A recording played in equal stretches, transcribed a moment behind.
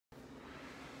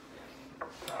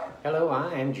Hello,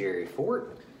 I am Jerry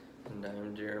Fort. And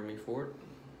I'm Jeremy Fort.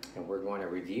 And we're going to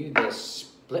review this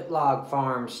Split Log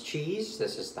Farms cheese.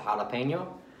 This is the jalapeno.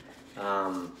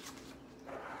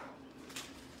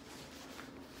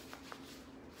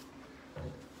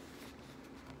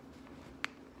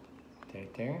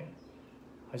 Right there.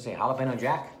 What's it, jalapeno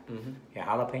jack? Mm-hmm. Yeah,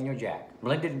 jalapeno jack.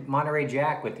 Blended Monterey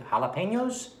Jack with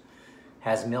jalapenos.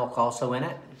 Has milk also in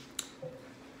it.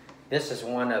 This is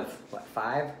one of, what,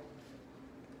 5?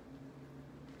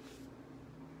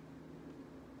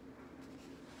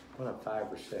 One of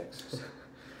 5 or 6.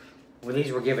 Well,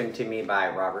 these were given to me by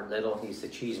Robert Little. He's the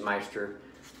Cheesemeister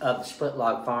of the Split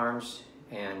Log Farms,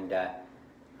 and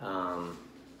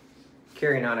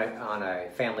carrying on a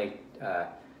family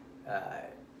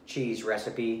cheese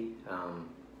recipe.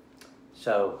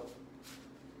 So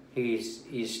he's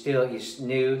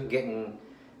new,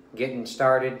 getting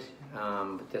started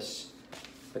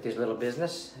with his little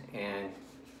business, and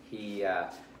he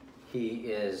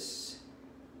is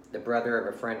the brother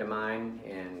of a friend of mine,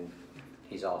 and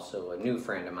he's also a new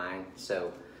friend of mine.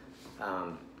 So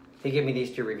he gave me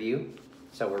these to review.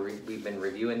 So we've been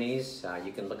reviewing these.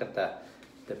 You can look at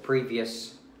the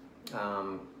previous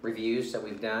reviews that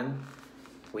we've done.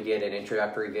 We did an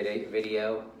introductory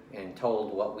video and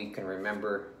told what we can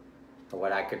remember, or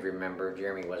what I could remember.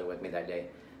 Jeremy wasn't with me that day,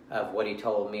 of what he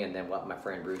told me, and then what my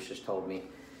friend Bruce has told me.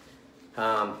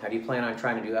 How do you plan on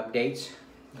trying to do updates?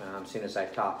 As soon as I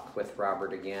talk with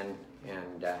Robert again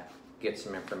and get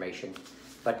some information.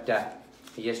 But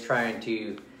he's just trying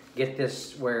to get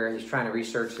this where he's trying to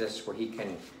research this where he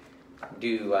can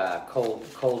do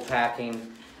cold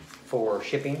packing for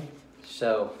shipping.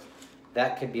 So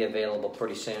that could be available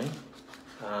pretty soon.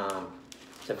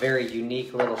 It's a very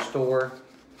unique little store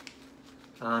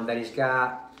that he's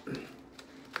got,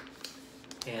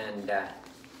 and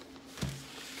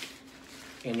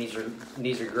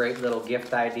these are great little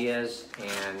gift ideas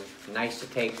and nice to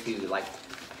take to like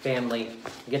family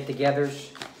get-togethers.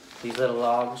 These little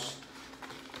logs.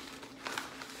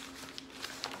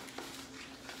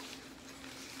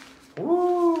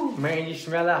 Woo, man! You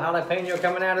smell that jalapeno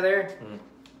coming out of there?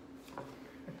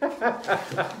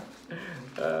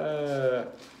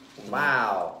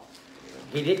 Wow.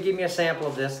 He did give me a sample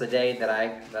of this the day that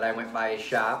I went by his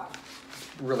shop.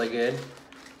 Really good.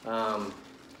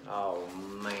 Oh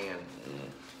man,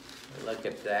 look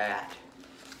at that.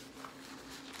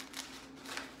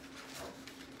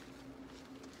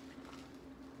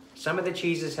 Some of the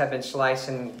cheeses have been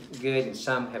slicing good and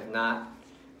some have not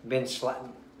been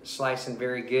slicing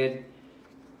very good.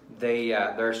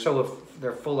 They're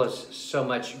full of so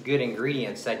much good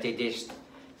ingredients that you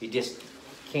just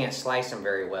can't slice them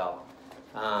very well.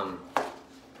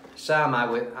 Some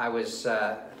I was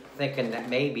thinking that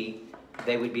maybe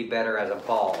they would be better as a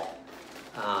ball,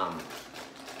 a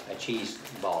cheese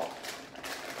ball.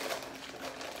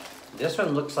 This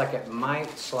one looks like it might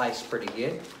slice pretty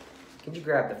good. Can you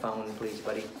grab the phone, please,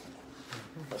 buddy?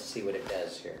 Let's see what it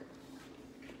does here.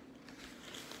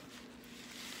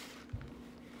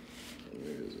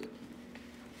 Where is it?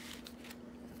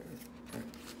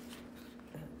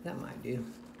 That might do.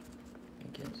 I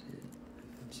can't see it.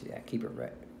 Let's see, I keep it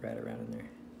right around in there.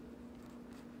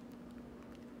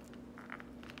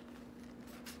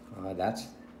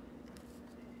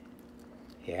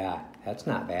 That's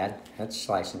not bad. That's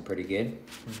slicing pretty good.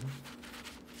 Mm-hmm.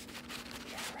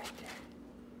 Yeah, right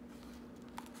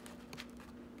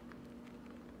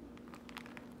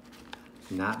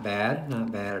there. Not bad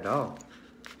at all.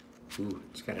 Ooh,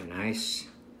 it's got a nice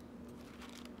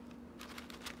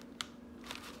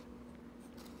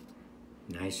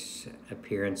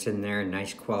appearance in there,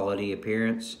 nice quality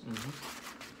appearance. Mm-hmm.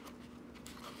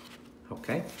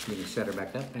 Okay, you can set her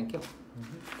back up, thank you.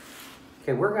 Mm-hmm.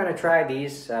 Okay, we're gonna try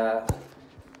these. My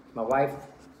wife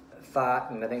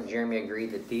thought, and I think Jeremy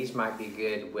agreed, that these might be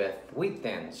good with wheat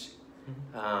thins.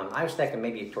 Mm-hmm. I was thinking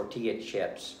maybe tortilla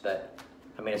chips, but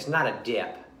I mean, it's not a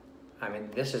dip. I mean,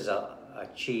 this is a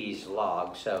cheese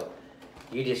log, so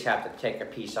you just have to take a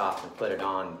piece off and put it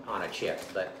on a chip.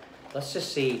 But let's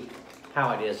just see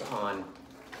how it is on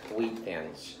wheat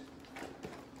thins.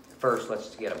 First,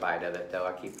 let's get a bite of it, though.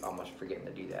 I keep almost forgetting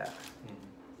to do that. Mm-hmm.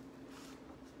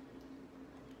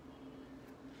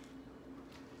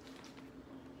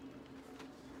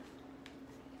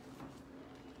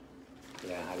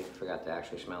 Yeah, I forgot to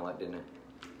actually smell it, didn't I?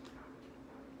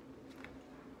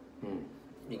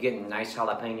 You're getting a nice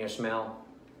jalapeno smell,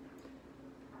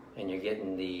 and you're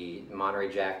getting the Monterey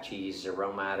Jack cheese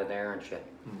aroma out of there, aren't you?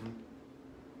 Mm-hmm.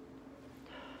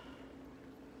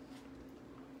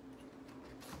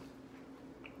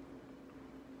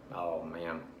 Oh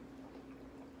man,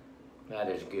 that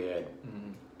is good.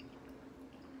 Mm-hmm.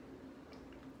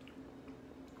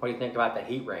 What do you think about the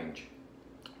heat range?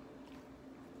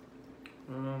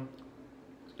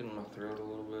 It's getting my throat a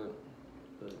little bit,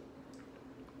 but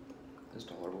it's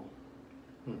tolerable.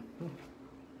 Mm-hmm.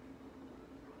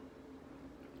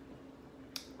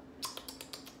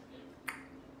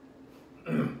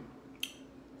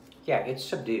 Yeah, it's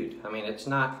subdued. I mean, it's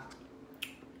not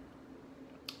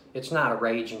a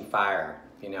raging fire,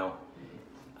 you know.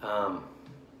 I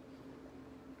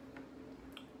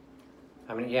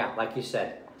mean, yeah, like you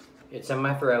said, it's in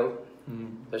my throat.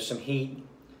 There's some heat,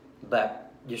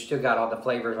 but you still got all the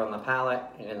flavors on the palate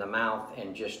and in the mouth,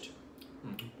 and just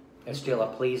it's still a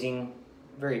pleasing,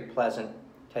 very pleasant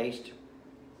taste.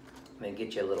 Let me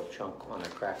get you a little chunk on the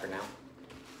cracker now.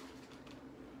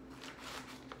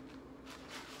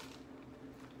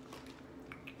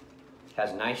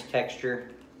 Has nice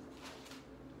texture.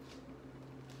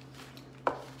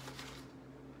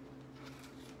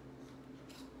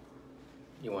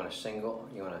 You want a single?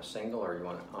 You want a single, or you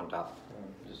want it on top?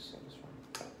 Just this one.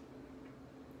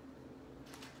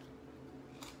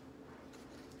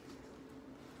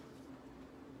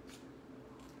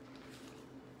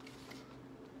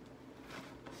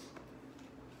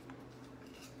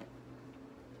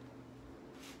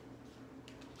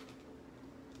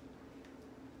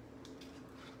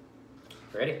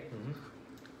 Ready?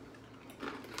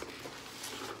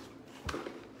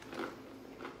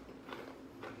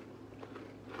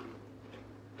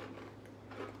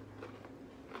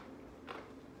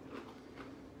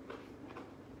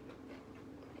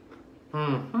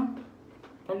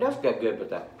 It does get good with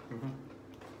that.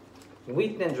 The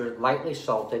wheat thins are lightly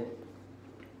salted,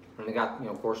 and they got, you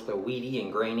know, of course, the wheaty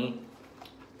and grainy,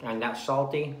 and that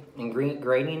salty and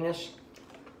graininess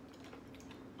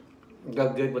go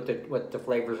good with the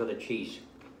flavors of the cheese.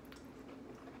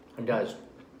 It does.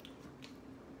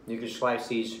 You can slice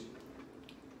these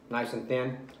nice and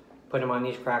thin, put them on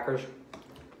these crackers.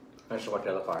 This is what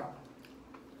they look like.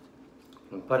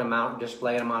 And put them out,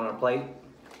 display them on a plate.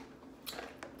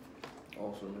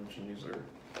 Also mentioned these are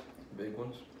big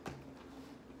ones.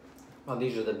 Oh,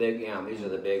 these are the big, yeah, these are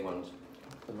the big ones.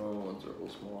 The normal ones are a little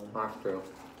smaller. That's true.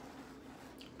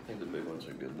 I think the big ones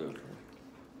are good though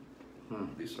for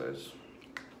these size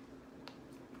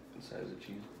of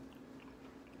cheese.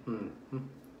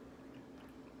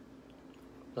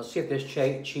 Let's see if this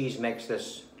cheese makes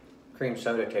this cream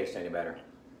soda taste any better.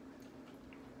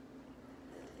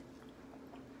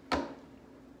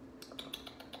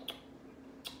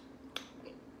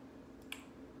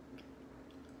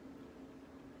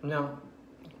 No,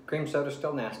 cream soda's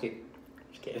still nasty.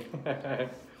 Just kidding.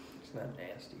 It's not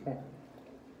nasty.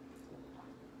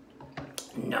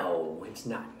 No, it's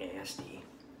not nasty.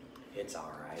 It's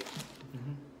all right.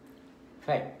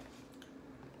 Hey,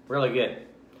 really good.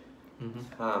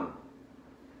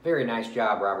 Very nice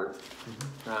job, Robert.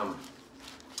 I'm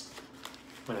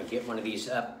gonna get one of these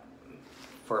up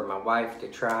for my wife to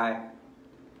try.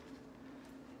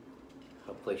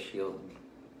 Hopefully she'll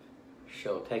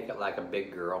take it like a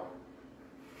big girl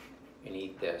and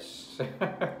eat this.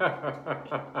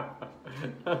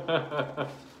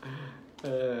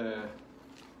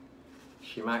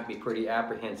 She might be pretty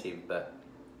apprehensive, but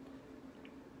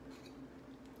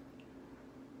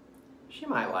she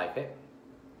might like it.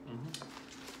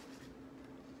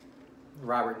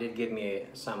 Robert did give me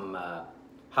some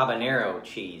habanero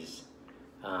cheese,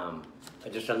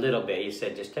 just a little bit. He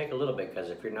said, just take a little bit, because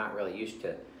if you're not really used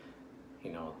to,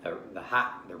 you know,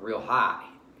 the real hot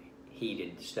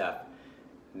heated stuff,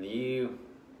 you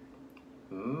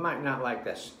might not like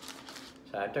this.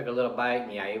 So I took a little bite,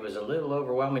 and yeah, it was a little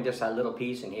overwhelming, just that little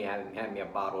piece, and he had me a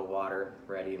bottle of water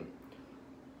ready.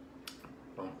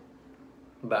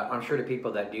 But I'm sure the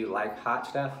people that do like hot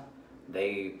stuff,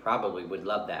 they probably would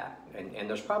love that. And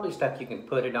there's probably stuff you can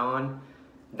put it on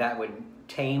that would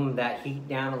tame that heat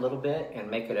down a little bit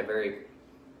and make it a very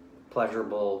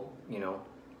pleasurable, you know,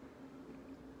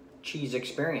 cheese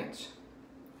experience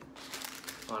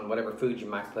on whatever food you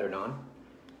might put it on.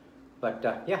 But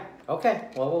yeah, okay,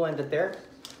 well, we'll end it there.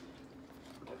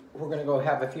 We're gonna go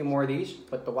have a few more of these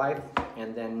with the wife,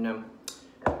 and then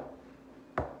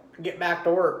get back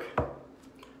to work.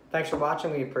 Thanks for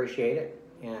watching, we appreciate it.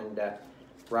 And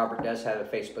Robert does have a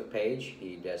Facebook page.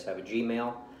 He does have a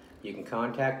Gmail. You can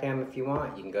contact him if you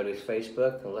want. You can go to his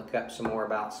Facebook and look up some more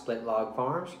about Split Log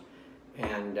Farms.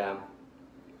 And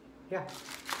yeah,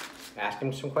 ask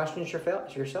him some questions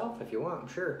yourself if you want. I'm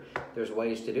sure there's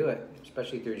ways to do it,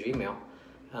 especially through Gmail.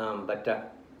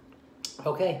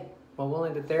 Okay, well, we'll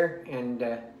end it there, and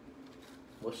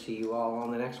we'll see you all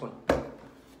on the next one.